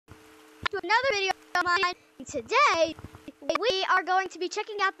to another video of mine. Today, we are going to be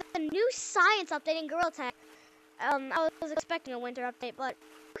checking out the new science update in Gorilla Tag. I was expecting a winter update, but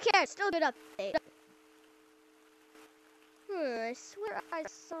who cares? Still a good update. I swear I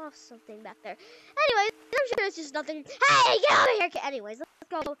saw something back there. Anyways, I'm sure it's just nothing. Hey, get over here! Okay, anyways,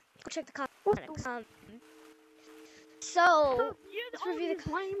 let's go check the cosmetics. Let's review the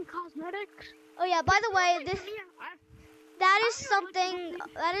cosmetics. Oh yeah, by the way, that is something.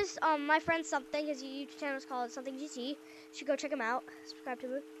 That is my friend something. His YouTube channel is called Something GT. You should go check him out. Subscribe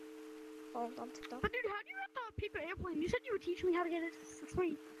to him. Follow him on TikTok. But dude, how do you get the paper airplane? You said you would teach me how to get it for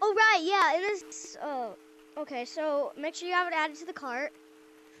free. Oh right, yeah. It is. Okay, so make sure you have it added to the cart.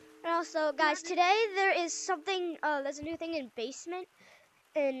 And also, guys, today there is something. There's a new thing in basement,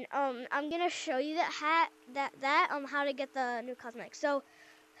 and I'm gonna show you how to get the new cosmetics. So,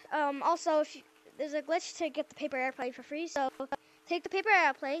 also, there's a glitch to get the paper airplane for free. So, take the paper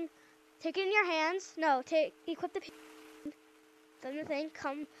airplane, take it in your hands. No, equip the. Then the thing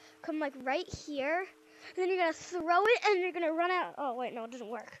come like right here, and then you're gonna throw it, and you're gonna run out. Oh wait, no, it doesn't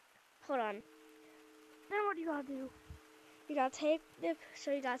work. Hold on. Then what do you gotta do? You gotta take the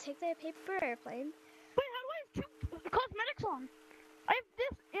paper airplane. Wait, how do I have two cosmetics on? I have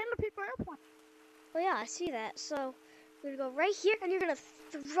this and the paper airplane. Oh yeah, I see that. So you're gonna go right here, and you're gonna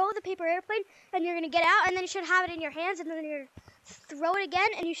throw the paper airplane, and you're gonna get out, and then you should have it in your hands, and then you're gonna throw it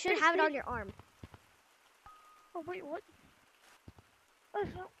again, and you should have it on your arm. Oh wait, what? Oh,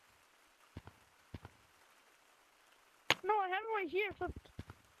 no, I have it right here. So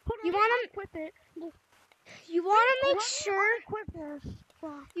hold on, you want to equip it. You want to make sure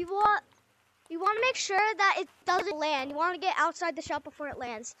you want to make sure that it doesn't land. You want to get outside the shop before it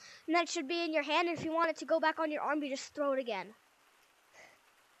lands, and that should be in your hand. And if you want it to go back on your arm, you just throw it again.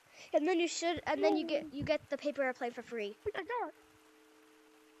 And then then you get the paper airplane for free. Wait, I got it.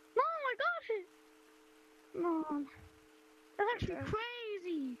 No, I got it. No, that's actually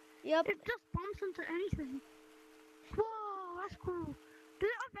crazy. Yep. It just bumps into anything. Whoa, that's cool. Did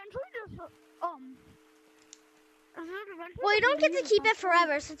it eventually just Well, you don't get to keep it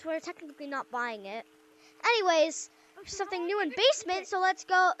forever since we're technically not buying it. Anyways, something new in basement, so let's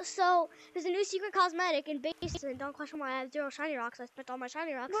go. So, there's a new secret cosmetic in basement. Don't question why I have 0 shiny rocks. I spent all my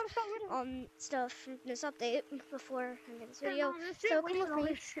shiny rocks stuff from this update before I made this video. So, come with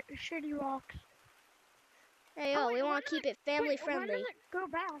me. Shitty rocks. Hey, yo, we want to keep it family friendly. When does it go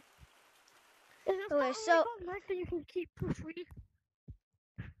back? Is this Okay, so cosmetic that you can keep for free?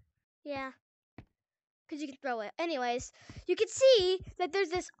 Yeah. Because you can throw it. Anyways, you can see that there's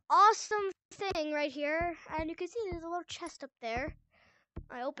this awesome thing right here, and you can see there's a little chest up there.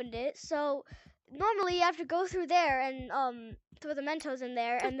 I opened it. So normally you have to go through there and throw the Mentos in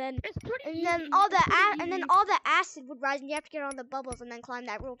there, and then all the acid would rise, and you have to get on the bubbles and then climb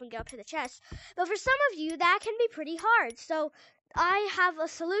that rope and get up to the chest. But for some of you, that can be pretty hard. So I have a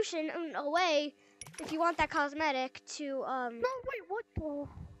solution, a way, if you want that cosmetic to No, wait, what?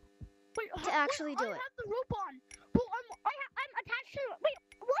 Wait, to actually do it. I have the rope on. Well, I'm attached to it. Wait,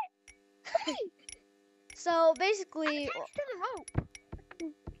 what? Wait. So basically, I'm attached to the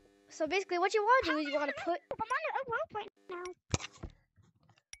rope. So basically, what you want to do is you want to put. I'm on a rope right now.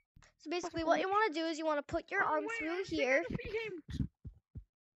 So basically, what you want to do is you want to put your arm through here,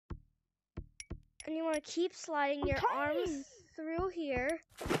 and you want to keep sliding your arm through here,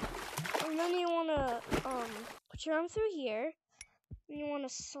 and then you want to put your arm through here. And you want to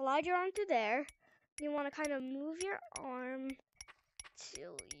slide your arm through there. You want to kind of move your arm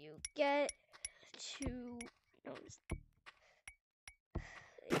till you get to. You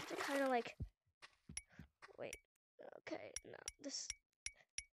have to kind of like. Wait. Okay. No. This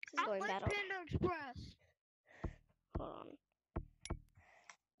is going bad. Panda Express. Hold on.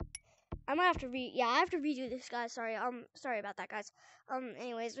 I might have to I have to redo this, guys. Sorry. Sorry about that, guys.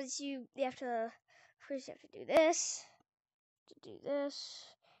 Anyways, once you have to first you have to do this. To do this,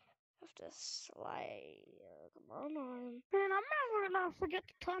 have to slide. Come on. Man, I'm never gonna forget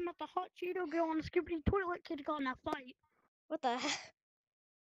the time that the hot Cheeto girl and the Skippity Toilet Kid got in that fight. What the heck?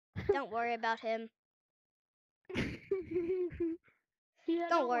 Don't worry about him. Yeah,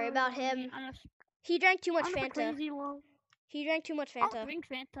 don't worry about him. He drank too much Fanta. He drank too much Fanta. I'll drink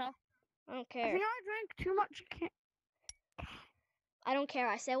Fanta. I don't care. I think I drank too much. I don't care.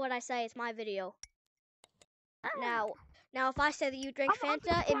 I say what I say. It's my video. Now, if I say that you drink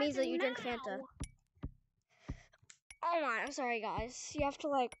Fanta, it means that you drink Fanta. Oh my, I'm sorry, guys. You have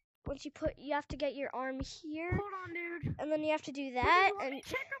to you have to get your arm here. Hold on, dude. And then you have to do that. Let me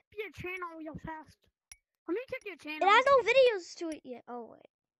check up your channel real fast. Let me check your channel. It has no videos to it yet. Oh, wait.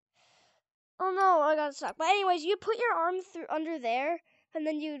 Oh no, I got stuck. But anyways, you put your arm through under there, And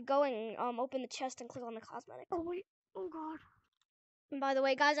then you'd go and open the chest and click on the cosmetic. Oh wait. Oh god. And by the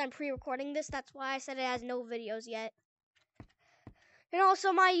way, guys, I'm pre-recording this. That's why I said it has no videos yet. And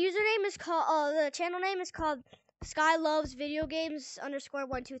also, my username is called, the channel name is called Sky Loves Video Games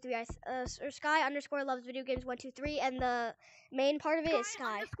 _123. Or Sky _ Loves Video Games 123. And the main part of it is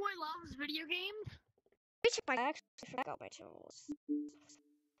Sky. _ Loves Video Games. I actually forgot my channel.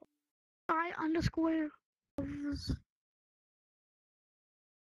 Sky _ Loves.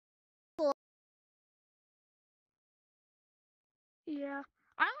 Yeah,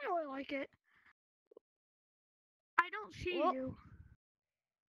 I don't really like it. I don't see you.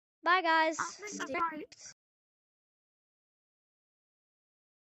 Bye, guys. I don't think that's right.